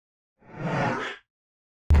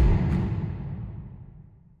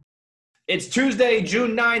It's Tuesday,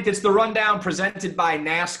 June 9th. It's the Rundown presented by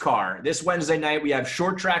NASCAR. This Wednesday night, we have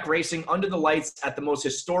short track racing under the lights at the most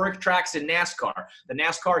historic tracks in NASCAR. The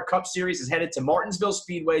NASCAR Cup Series is headed to Martinsville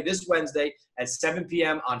Speedway this Wednesday at 7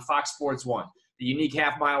 p.m. on Fox Sports 1. The unique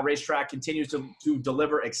half-mile racetrack continues to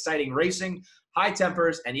deliver exciting racing, high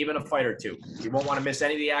tempers, and even a fight or two. You won't want to miss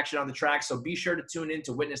any of the action on the track, so be sure to tune in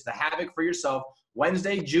to witness the havoc for yourself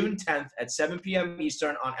Wednesday, June 10th at 7 p.m.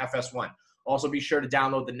 Eastern on FS1. Also, be sure to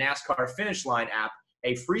download the NASCAR Finish Line app,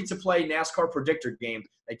 a free-to-play NASCAR predictor game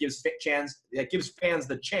that gives fans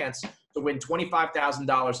the chance to win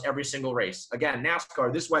 $25,000 every single race. Again,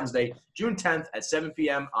 NASCAR this Wednesday, June 10th at 7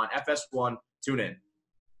 p.m. on FS1. Tune in.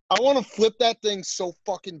 I want to flip that thing so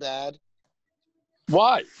fucking bad.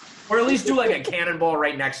 Why? Or at least do like a cannonball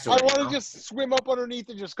right next to it. I want to just swim up underneath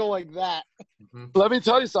and just go like that. Let me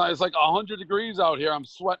tell you something. It's like 100 degrees out here. I'm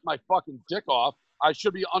sweating my fucking dick off. I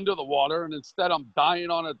should be under the water, and instead I'm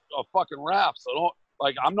dying on a fucking raft. So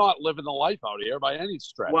I'm not living the life out here by any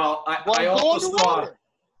stretch. Well, I also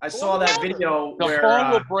saw that video the where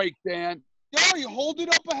phone will break, Dan. Yeah, you hold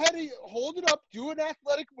it up ahead of you. Hold it up. Do an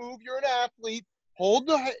athletic move. You're an athlete.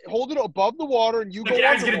 Hold it above the water, and you go.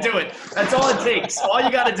 Now he's gonna do it. That's all it takes. All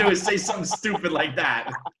you got to do is say something stupid like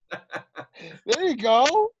that. There you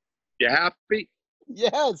go. You happy?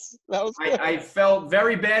 Yes, that was good. I felt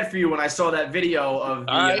very bad for you when I saw that video of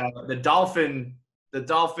the dolphin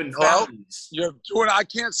fountains. You're doing. I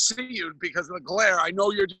can't see you because of the glare. I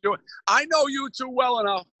know you're doing. I know you too well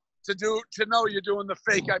enough to know you're doing the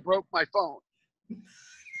fake. I broke my phone.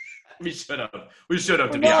 We should have.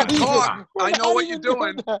 To be honest, I know what you're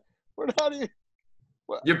doing. We're not even.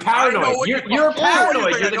 You're paranoid. You're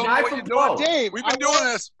paranoid. You're the guy from Pro. Dave, we've been doing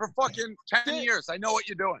this for fucking 10 years. I know what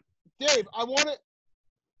you're doing. Dave, I want to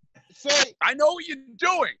say. I know what you're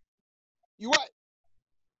doing. You what?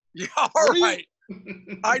 Yeah, all right.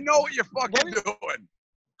 I know what you're fucking doing.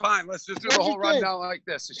 Fine, let's just do the whole rundown like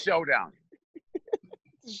this. A showdown.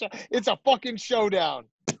 It's a fucking showdown.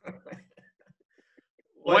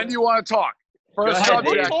 When do you want to talk? First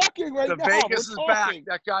subject. We're talking right the now. Vegas is back.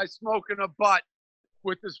 That guy's smoking a butt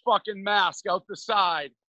with his fucking mask out the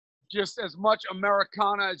side. Just as much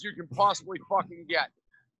Americana as you can possibly fucking get.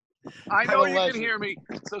 I know you can hear me,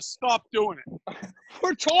 so stop doing it.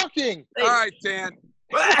 We're talking. All right, Dan.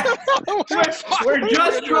 We're just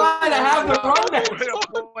trying to have the rundown.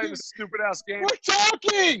 Play the stupid ass game.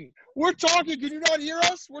 We're talking. Can you not hear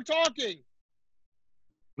us? We're talking.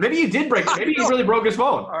 Maybe you did break it. Maybe he really broke his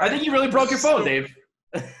phone. Right. I think you really broke your phone, Dave.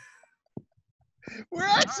 We're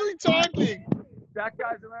actually talking. That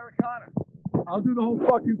guy's Americana. I'll do the whole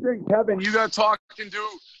fucking thing. Kevin, you got to talk and do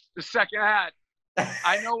the second hat.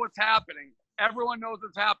 I know what's happening. Everyone knows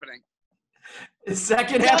what's happening. The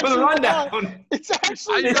second half of the rundown. It's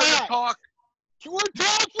actually not. Talk. We're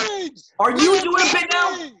talking. Are you doing a bit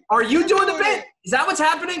now? Are you doing a bit? Is that what's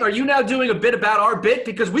happening? Are you now doing a bit about our bit?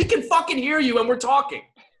 Because we can fucking hear you and we're talking.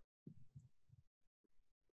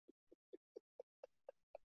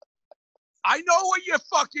 I know what you're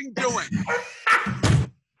fucking doing.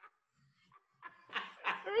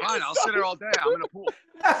 Fine, I'll sit here all day. I'm in a pool.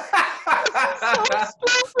 This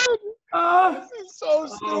is so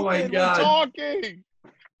stupid. Oh my God.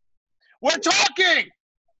 We're talking.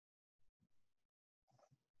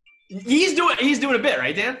 He's doing a bit,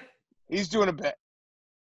 right, Dan? He's doing a bit.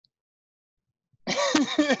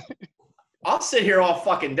 I'll sit here all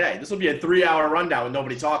fucking day. This will be a 3-hour rundown with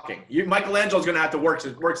nobody talking. Michelangelo's gonna have to work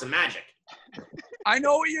some magic. I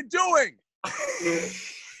know what you're doing.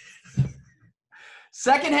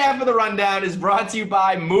 Second half of the rundown is brought to you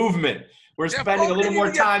by Movement. We're spending a little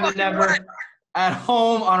more time than ever at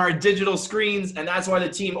home on our digital screens, and that's why the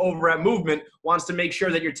team over at Movement wants to make sure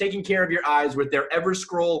that you're taking care of your eyes with their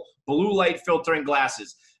Everscroll blue light filtering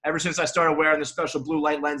glasses. Ever since I started wearing the special blue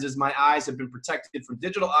light lenses, my eyes have been protected from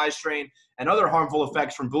digital eye strain and other harmful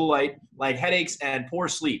effects from blue light, like headaches and poor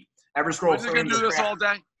sleep. Everscroll frames gonna do this all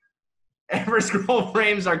day. Everscroll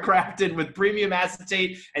frames are crafted with premium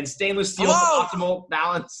acetate and stainless steel for optimal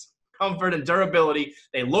balance, comfort, and durability.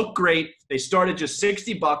 They look great. They start at just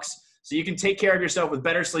 $60, so you can take care of yourself with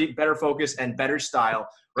better sleep, better focus, and better style.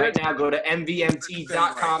 Right now, go to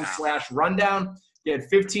mvmt.com/rundown. Get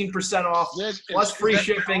 15% off, plus free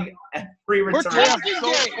shipping and free return. We're talking,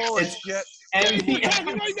 it's we're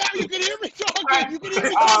talking right now. You can hear me talking. You can hear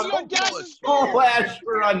me talking on Gas's Flash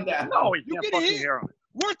Rundown. No, you can't fucking hear him.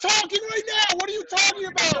 We're talking right now. What are you talking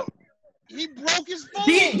about? He broke his phone.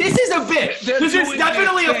 This is a bit. This is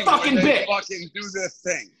definitely a fucking bit. Fucking do this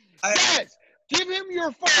thing. Yes. Give him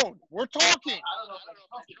your phone. We're talking.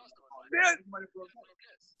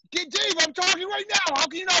 Dave, I'm talking right now. How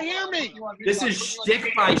can you not hear me? This is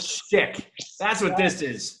shtick by shtick. That's what this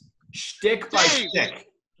is. Shtick by shtick.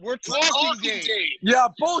 We're talking, Dave. Yeah,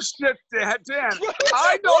 bullshit, Dan.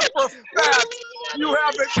 I know for a fact you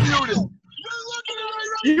have it muted.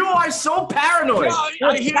 You are so paranoid.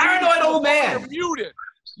 You're a paranoid old man. You're muted.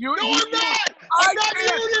 No, I'm not. I'm not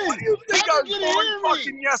muted. What do you think I was doing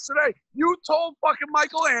fucking yesterday? You told fucking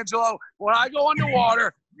Michelangelo when I go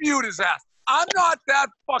underwater, mute his ass. I'm not that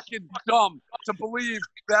fucking dumb to believe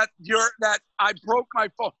that I broke my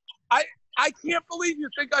phone. I can't believe you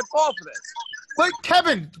think I'd fall for this. Let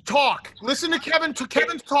Kevin talk. Listen to Kevin.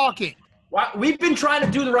 Kevin's talking. We've been trying to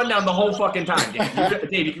do the rundown the whole fucking time, Dave.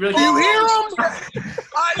 Dave, you really Do you hear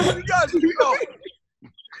him?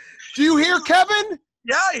 Do you hear Kevin?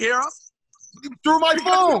 Yeah, I hear him. Through my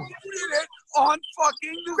phone. You did it on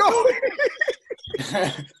fucking No.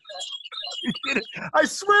 I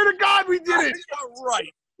swear to God we did it.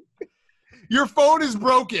 Right. Your phone is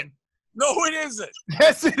broken. No, it isn't.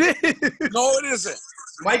 Yes, it is. No, it isn't.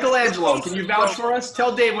 Michelangelo, can you vouch for us?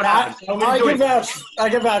 Tell Dave what happened. I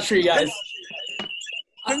can vouch for you guys.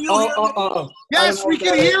 Can you hear me? Yes, we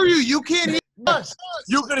can hear you. You can't hear us.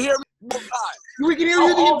 You can hear me the whole time. We can hear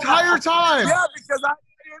you the entire time. Yeah, because I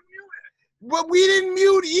didn't mute it. But we didn't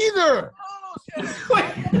mute either. Oh,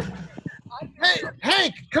 shit. Hey,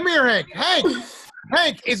 Hank, come here, Hank.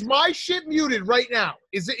 Hank, is my shit muted right now?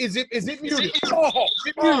 Is it muted? Is it muted?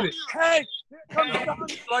 Hey, here comes Don.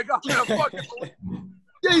 Like I'm gonna fucking.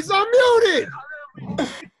 Yeah, he's unmuted.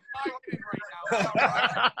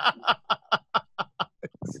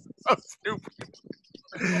 So stupid.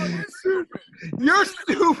 You're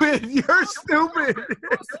stupid. You're stupid.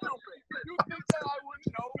 You think that I wouldn't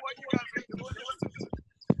know what you guys are doing?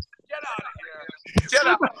 Get out of here. Get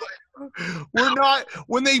out. We're not.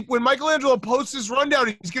 When Michelangelo posts this rundown,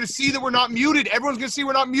 he's gonna see that we're not muted. Everyone's gonna see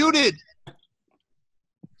we're not muted.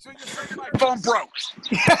 So you're saying my phone broke?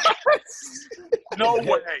 No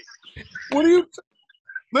way. What are you?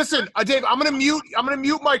 Listen, Dave. I'm gonna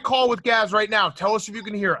mute my call with Gaz right now. Tell us if you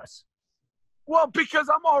can hear us. Well, because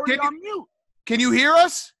I'm already on mute. Can you hear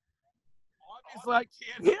us? Obviously, I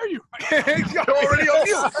can't hear you. You're already on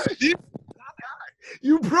mute.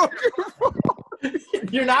 You broke your phone.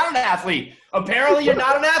 You're not an athlete. Apparently, you're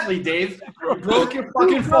not an athlete, Dave. You broke your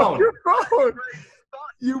fucking phone.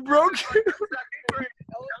 You broke your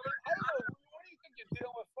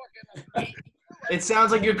It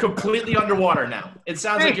sounds like you're completely underwater now. It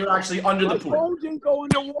sounds like you're actually under the pool. My phone didn't go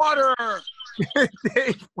underwater.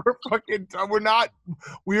 Dave,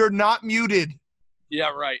 we are not muted. Yeah,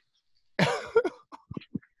 right.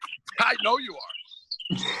 I know you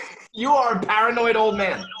are. You are a paranoid old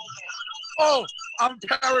man. Oh, I'm a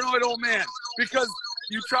paranoid old man because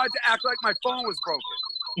you tried to act like my phone was broken.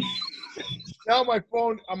 Now my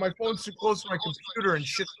phone's too close to my computer and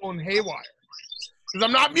shit's going haywire. Because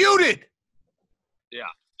I'm not muted.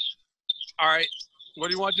 Yeah. All right. What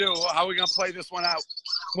do you want to do? How are we gonna play this one out?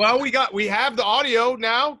 Well, we have the audio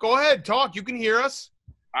now. Go ahead, talk. You can hear us.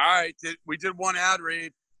 All right. We did one ad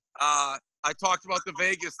read. I talked about the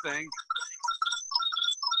Vegas thing.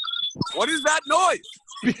 What is that noise?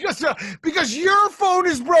 Because your phone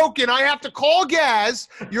is broken. I have to call Gaz.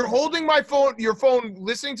 You're holding your phone,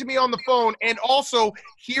 listening to me on the phone, and also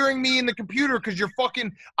hearing me in the computer because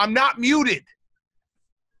I'm not muted.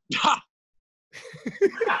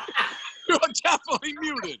 You're definitely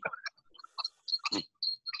muted.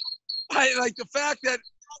 I like the fact that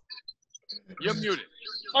you're muted.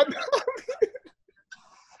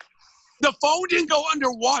 The phone didn't go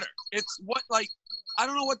underwater. It's I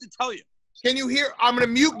don't know what to tell you. Can you hear? I'm going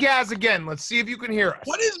to mute Gaz again. Let's see if you can hear us.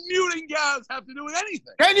 What does muting Gaz have to do with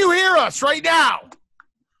anything? Can you hear us right now?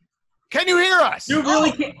 Can you hear us? You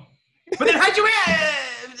really can't. But then how'd you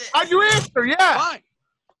answer? Yeah. Fine.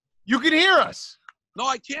 You can hear us. No,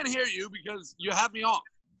 I can't hear you because you have me off.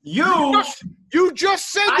 You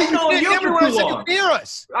just said that you can't hear me when I said you can hear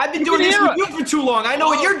us. I've been doing this with you for too long. I know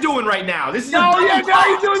what you're doing right now. This is now you're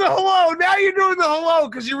doing the hello. Now you're doing the hello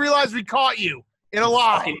because you realize we caught you in a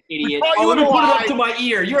lie. Fucking idiot. Oh, let me put it up to my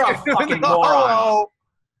ear. You're a fucking moron. Hello.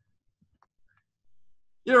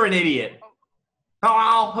 You're an idiot.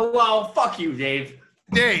 Hello. Fuck you, Dave.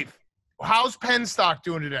 Dave, how's Penstock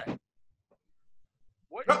doing today?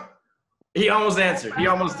 What? He almost answered. He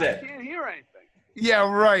almost did. I can't hear anything. Yeah,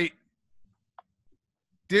 right.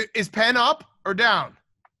 Is Penn up or down?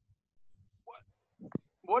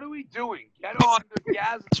 What are we doing? Get on the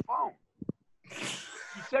Gaz's phone.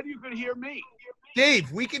 You said you could hear me. Dave,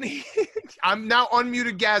 we can hear. I'm now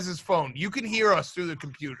unmuted Gaz's phone. You can hear us through the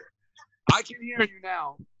computer. I can hear you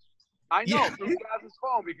now. I know through Gaz's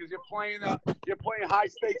phone because you're playing high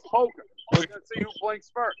stakes poker. We're gonna see who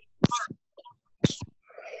blinks first.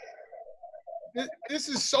 This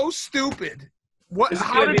is so stupid. What?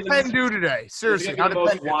 How did Penn do today? Seriously, how did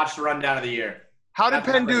Penn do? Watched rundown of the year. How did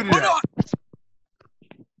Penn do today?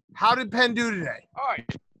 How did Penn do today? All right.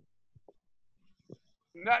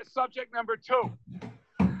 Subject number 2.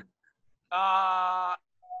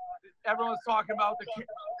 Everyone's talking about the.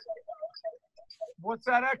 What's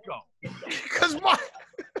that echo? Because I'm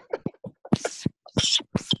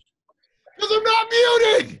not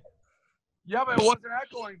muted. Yeah, but it wasn't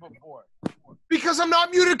echoing before. Because I'm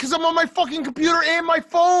not muted because I'm on my fucking computer and my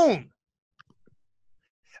phone.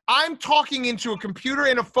 I'm talking into a computer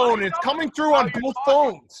and a phone, and it's coming through on both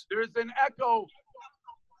phones. There's an echo.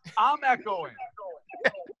 I'm echoing.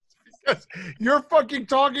 Because you're fucking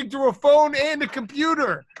talking to a phone and a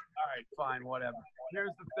computer. All right, fine, whatever.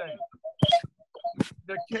 Here's the thing.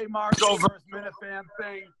 The Kmarko versus Minihane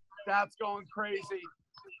thing, that's going crazy.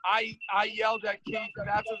 I yelled at Keith, and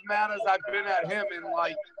that's as mad as I've been at him in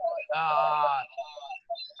like,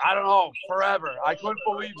 I don't know, forever. I couldn't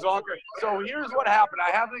believe Zonker. So here's what happened. I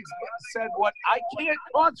haven't said what I can't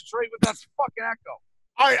concentrate with that fucking echo.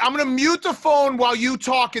 All right, I'm going to mute the phone while you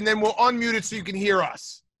talk, and then we'll unmute it so you can hear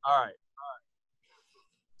us. All right.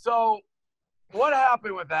 So what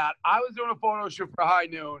happened with that? I was doing a photo shoot for High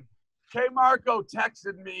Noon. Kmarko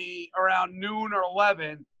texted me around noon or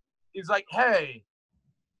 11. He's like, hey,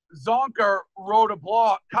 Zonker wrote a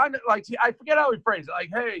blog, kind of like, I forget how he phrased it, like,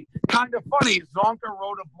 hey, kind of funny, Zonker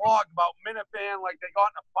wrote a blog about Minihane, like they got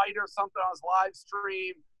in a fight or something on his live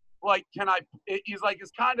stream. Like, he's like,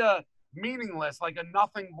 it's kind of meaningless, like a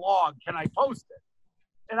nothing blog. Can I post it?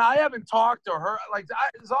 And I haven't talked to her. Like,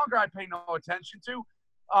 Zonker I pay no attention to.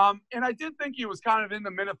 And I did think he was kind of in the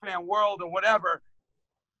Minihane world or whatever.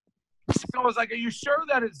 So I was like, are you sure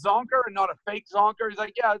that it's Zonker and not a fake Zonker? He's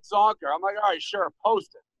like, yeah, it's Zonker. I'm like, all right, sure,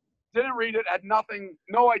 post it. Didn't read it, had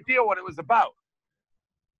no idea what it was about.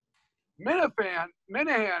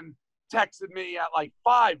 Minihane texted me at like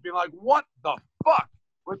 5, being like, what the fuck?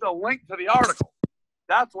 With a link to the article.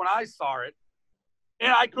 That's when I saw it.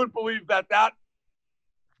 And I couldn't believe that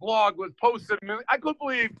blog was posted. I couldn't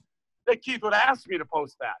believe that Keith would ask me to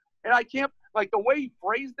post that. And I can't, like, the way he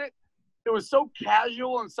phrased it, it was so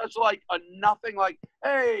casual and such like a nothing, like,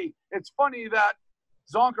 hey, it's funny that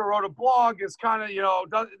Zonker wrote a blog, is kind of,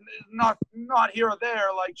 not here or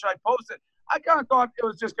there, like, should I post it? I kind of thought it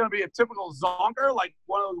was just going to be a typical Zonker, like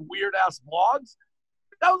one of those weird-ass blogs.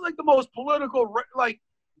 That was like the most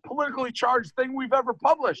politically charged thing we've ever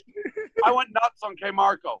published. I went nuts on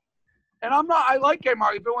Kmarko. And I like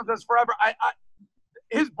Kmarko. He's been with us forever.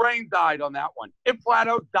 His brain died on that one. It flat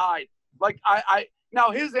out died. Like, now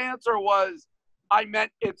his answer was, I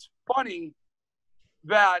meant it's funny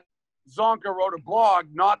that Zonker wrote a blog,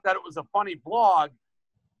 not that it was a funny blog,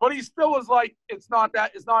 but he still was like, it's not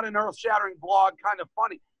an earth-shattering blog, kind of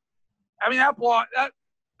funny. I mean, that blog, that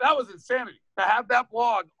was insanity. To have that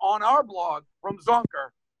blog on our blog from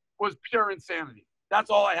Zonker was pure insanity. That's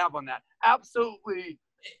all I have on that. Absolutely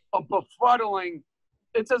a befuddling.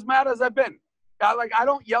 It's as mad as I've been. I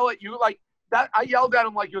don't yell at you like that. I yelled at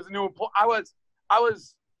him like he was a new employee. I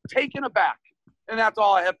was taken aback, and that's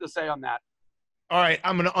all I have to say on that. All right,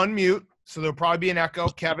 I'm going to unmute, so there'll probably be an echo.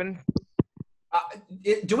 Kevin?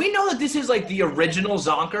 Do we know that this is like the original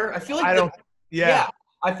Zonker? I feel like yeah.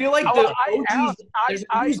 I feel like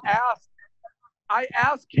I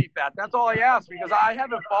asked Keith that. That's all I asked because I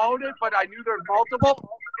haven't followed it, but I knew there's multiple.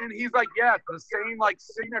 And he's like, yeah, it's the same like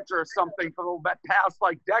signature or something for the past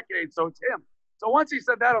like decade, so it's him. So once he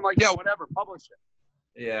said that, I'm like, yeah, whatever, publish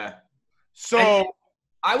it. Yeah. So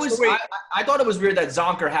I thought it was weird that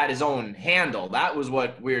Zonker had his own handle. That was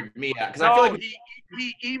what weirded me out. Because I feel like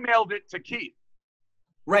he emailed it to Keith.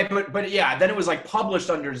 Right, but yeah, then it was like published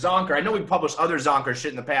under Zonker. I know we published other Zonker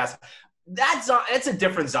shit in the past. That's a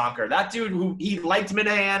different Zonker. That dude who he liked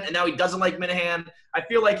Minihane and now he doesn't like Minihane. I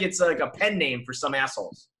feel like it's like a pen name for some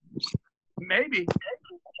assholes. Maybe.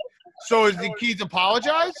 So did Keith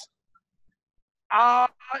apologize?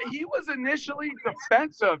 He was initially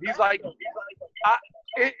defensive. He's like,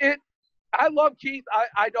 I love Keith.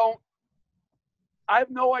 I have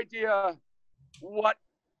no idea what,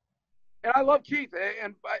 and I love Keith,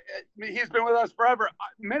 and he's been with us forever.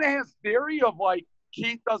 Minahane's theory of like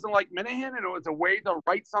Keith doesn't like Minihane, and it was a way to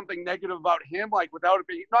write something negative about him, like without it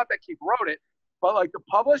being, not that Keith wrote it, but like to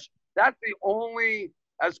publish. That's the only,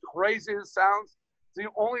 as crazy as it sounds, it's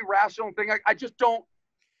the only rational thing. I just don't,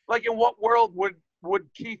 like, in what world would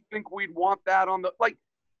Keith think we'd want that on the, like,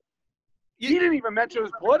 he didn't even mention it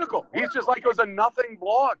was political. He's just like, it was a nothing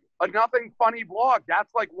blog. a nothing funny blog. That's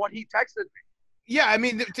like what he texted me. Yeah, I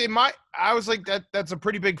mean, I was like, that's a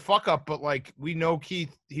pretty big fuck up, but like, we know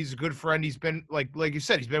Keith, he's a good friend. He's been like you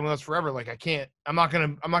said, he's been with us forever. Like, I'm not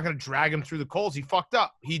gonna drag him through the coals. He fucked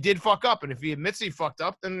up. He did fuck up, and if he admits he fucked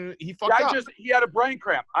up, then he fucked up. He had a brain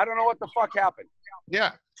cramp. I don't know what the fuck happened.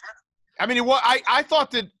 Yeah. I mean, I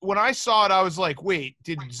thought that when I saw it, I was like, wait,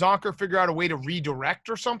 did Zonker figure out a way to redirect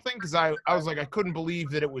or something? Because I was like, I couldn't believe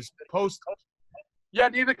that it was posted. Yeah,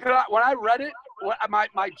 neither could I. When I read it,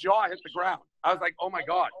 my jaw hit the ground. I was like, oh my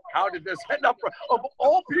God, how did this end up? Of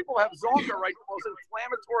all people have Zonker write the most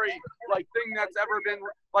inflammatory like thing that's ever been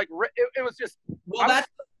like. It was just. Well,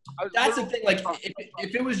 that's the thing. Like,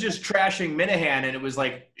 if it was just trashing Minihane and it was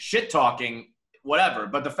like shit talking, whatever.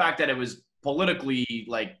 But the fact that it was politically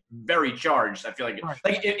like very charged, I feel like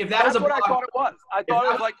if that was what I thought it was. I thought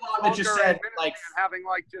it was like that just said like having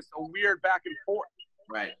like just a weird back and forth.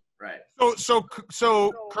 Right. So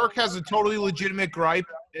Kirk has a totally legitimate gripe,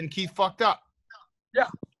 and Keith fucked up. Yeah.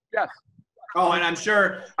 Yes. Oh, and I'm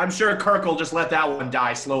sure Kirk will just let that one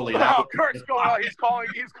die slowly. No, Kirk's going out. He's calling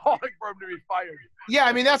for him to be fired. Yeah,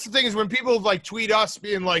 I mean, that's the thing is when people like tweet us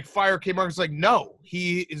being like fire Kmarko, it's like, no,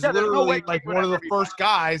 he is literally like one of the first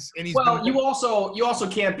guys, and he's. Well, you also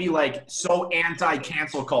can't be like so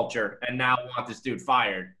anti-cancel culture and now want this dude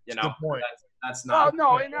fired. You know, that's not.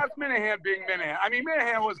 No, and that's Minihane being Minihane. I mean,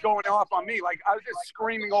 Minihane was going off on me. Like, I was just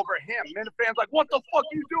screaming over him. Minihane's like, what the fuck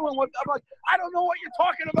are you doing? I'm like, I don't know what you're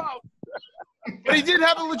talking about. But he did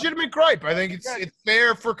have a legitimate gripe. I think it's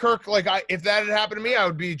fair for Kirk. Like, if that had happened to me, I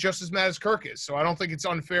would be just as mad as Kirk is. So I don't think it's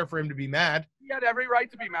unfair for him to be mad. He had every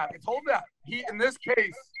right to be mad. I told that. In this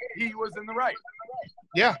case, he was in the right.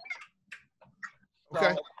 Yeah.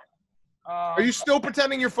 Okay. Are you still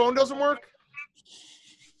pretending your phone doesn't work?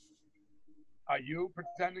 Are you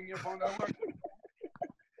pretending your phone doesn't work?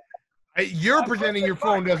 You're pretending your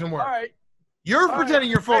phone doesn't work. All right. You're pretending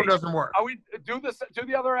your phone doesn't work. Are we do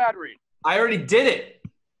the other ad read? I already did it.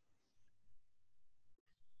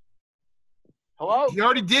 Hello? He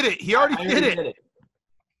already did it. He already did it.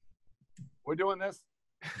 We're doing this?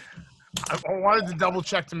 I wanted to double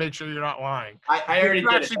check to make sure you're not lying. I already did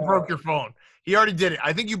it. You actually broke your phone. He already did it.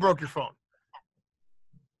 I think you broke your phone.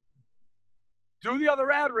 Do the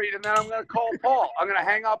other ad read, and then I'm going to call Paul. I'm going to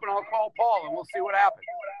hang up, and I'll call Paul, and we'll see what happens.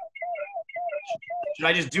 Should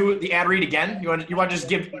I just do the ad read again? You want to just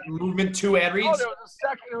give movement 2 ad reads? Oh,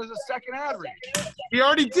 there was a second ad read. He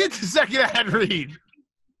already did the second ad read.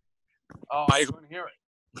 Oh, I couldn't hear it.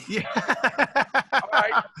 Yeah. All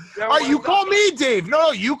right. All right, you call me, Dave.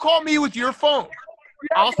 No, you call me with your phone.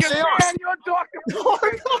 Yeah, I'll stay on. You're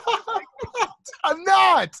I'm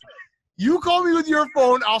not. You call me with your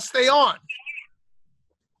phone. I'll stay on.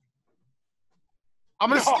 I'm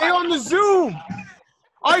going to stay on the Zoom.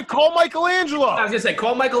 All right, call Michelangelo. I was going to say,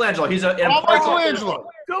 call Michelangelo. Call Michelangelo.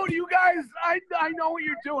 Dude, you guys, I know what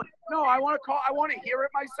you're doing. No, I want to hear it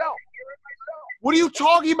myself. What are you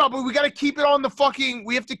talking about? But we got to keep it on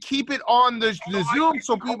we have to keep it on the Zoom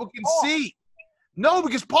so people can see. No,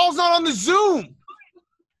 because Paul's not on the Zoom.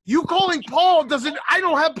 You calling Paul I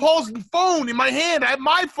don't have Paul's phone in my hand. I have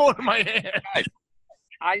my phone in my hand.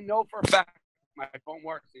 I know for a fact my phone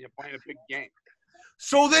works and you're playing a big game.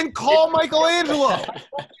 So then call Michelangelo. Get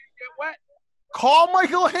wet. Call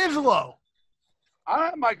Michelangelo. I don't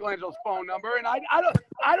have Michelangelo's phone number, and I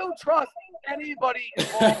don't trust anybody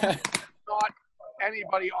involved. Not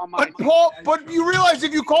anybody on my. But you realize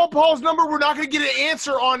if you call Paul's number, we're not going to get an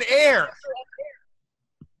answer on air.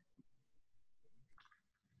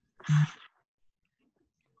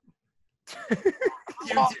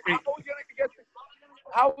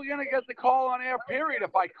 How are we gonna get the call on air? Period.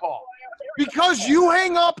 If I call. Because you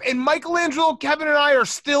hang up and Michelangelo, Kevin, and I are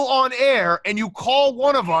still on air, and you call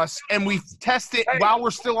one of us, and we test it while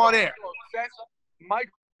we're still on air.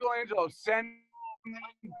 Michelangelo, send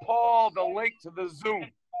Paul the link to the Zoom,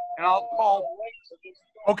 and I'll call.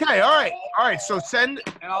 Okay, all right. So send.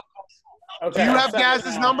 And I'll. Okay, do you have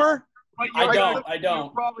Gaz's number? I don't.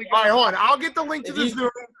 All right, hold on. I'll get the link to the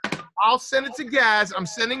Zoom. I'll send it to Gaz. I'm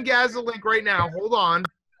sending Gaz the link right now. Hold on.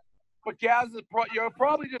 But Gaz, you're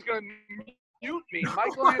probably just going to mute me.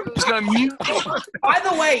 Michelangelo's going to mute me. By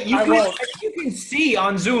the way, you can see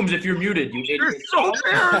on Zooms if you're muted. You're so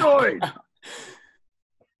paranoid.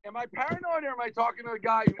 Am I paranoid, or am I talking to a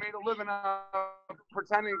guy who made a living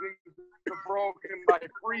pretending things are broken by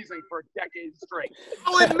freezing for decades straight?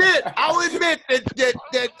 I'll admit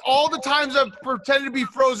that all the times I've pretended to be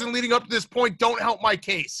frozen leading up to this point don't help my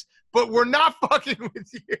case. But we're not fucking with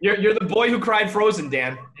you. You're the boy who cried frozen,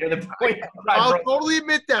 Dan. You're the boy who cried frozen. Totally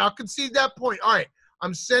admit that. I'll concede that point. All right.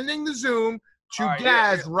 I'm sending the Zoom to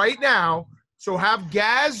Gaz right now So have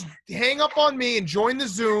Gaz hang up on me and join the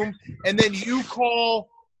Zoom, and then you call.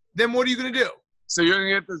 Then what are you going to do? So you're going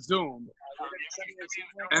to get the Zoom,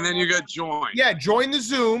 and then you get join. Yeah, join the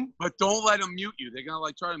Zoom. But don't let them mute you. They're going to,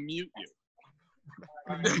 like, try to mute you.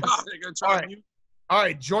 They're going to try to mute you. All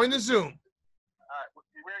right, join the Zoom. All right.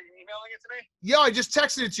 Where are you emailing it to me? Yeah, I just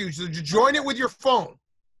texted it to you. So join it with your phone.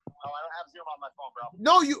 Oh, I don't have Zoom on my phone, bro.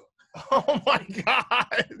 No, you. Oh my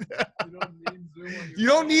God. You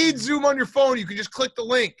don't need Zoom on your phone. You can just click the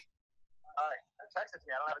link. All right. Text it to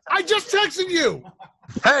me. I don't have a I just texted you.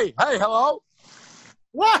 Hey, hello?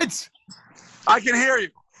 What? I can hear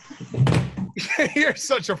you. You're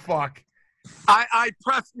such a fuck. I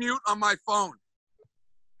pressed mute on my phone.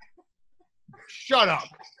 Shut up.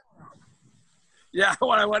 Yeah,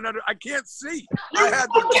 when I went under, I can't see. You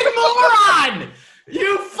fucking moron!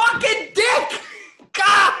 You fucking dick!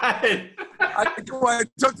 God! When I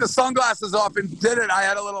took the sunglasses off and did it, I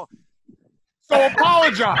had a little. So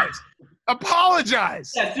apologize.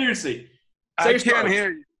 Apologize. Yeah, seriously. I can't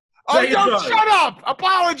hear you. Oh, don't shut up.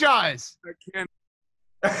 Apologize. I can't.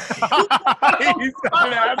 He's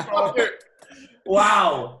an asshole.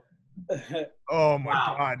 Wow. Oh, my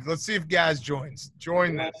God. Let's see if Gaz joins.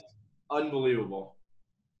 Join this. Unbelievable.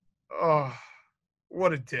 Oh,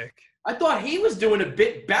 what a dick. I thought he was doing a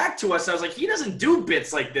bit back to us. I was like, he doesn't do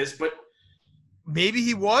bits like this, but maybe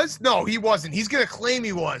he was? No, he wasn't. He's going to claim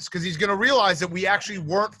he was because he's going to realize that we actually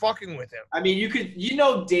weren't fucking with him. I mean, you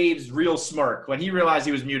know Dave's real smirk when he realized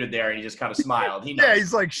he was muted there and he just kind of smiled. He knows. Yeah,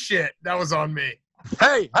 he's like, shit, that was on me.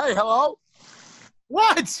 Hey, hello?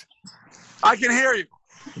 What? I can hear you.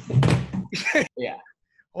 Yeah.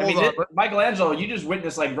 Hold on. Michelangelo, you just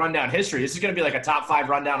witnessed like rundown history. This is going to be like a top 5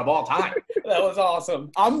 rundown of all time. That was awesome.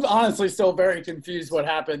 I'm honestly still very confused what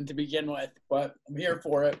happened to begin with, but I'm here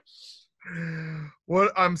for it.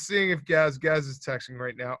 What I'm seeing if Gaz is texting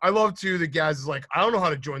right now. I love too that Gaz is like, I don't know how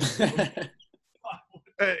to join the Zoom.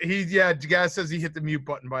 Gaz says he hit the mute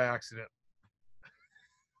button by accident.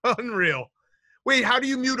 Unreal. Wait, how do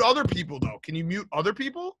you mute other people though? Can you mute other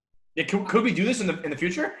people? Yeah, could we do this in the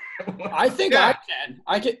future? I think I can.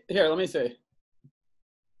 Here, let me see.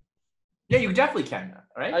 Yeah, you definitely can,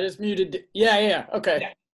 right? I just muted. Yeah. Okay.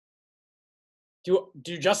 Yeah. Do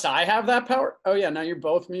just I have that power? Oh yeah, now you're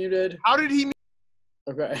both muted. How did he?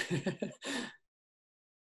 Okay.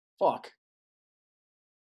 Fuck.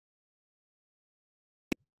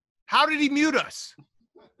 How did he mute us?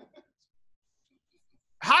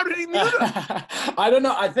 How did he mute us? I don't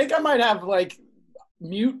know. I think I might have like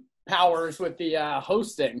mute powers with the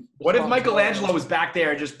hosting. What if Michelangelo was back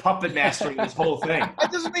there just puppet mastering this whole thing?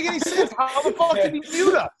 That doesn't make any sense. How the fuck did he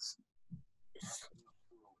mute us?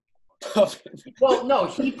 Well, no,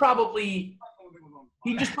 he just probably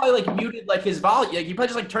like muted like his volume. Like, he probably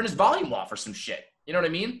just like turned his volume off or some shit. You know what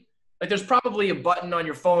I mean? Like there's probably a button on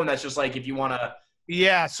your phone that's just like if you want to.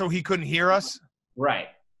 Yeah, so he couldn't hear us. Right.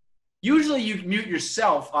 Usually you mute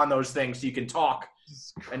yourself on those things so you can talk.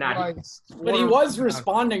 And not. But he was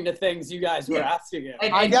responding to things you guys were asking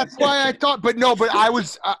him. That's why I thought. But I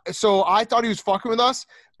was. So I thought he was fucking with us.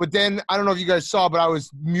 But then I don't know if you guys saw, but I was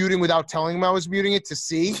muting without telling him I was muting it to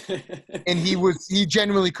see, and he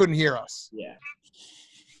genuinely couldn't hear us. Yeah.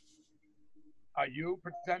 Are you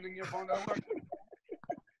pretending your phone doesn't work?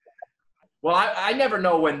 Well, I never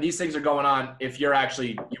know when these things are going on if you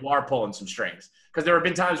are pulling some strings. Because there have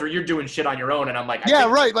been times where you're doing shit on your own, and I'm like,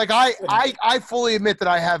 right. Like I fully admit that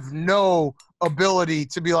I have no ability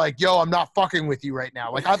to be like, yo, I'm not fucking with you right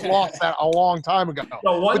now. Like I've lost that a long time ago.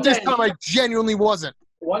 But this time I genuinely wasn't.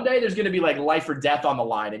 One day there's going to be like life or death on the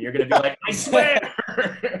line, and you're going to be like, I swear.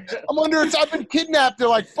 I've been kidnapped. They're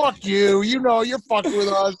like, fuck you. You know, you're fucking with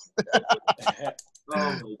us.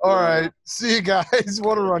 All right. See you guys.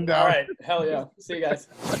 What a rundown. All right. Hell yeah. See you guys.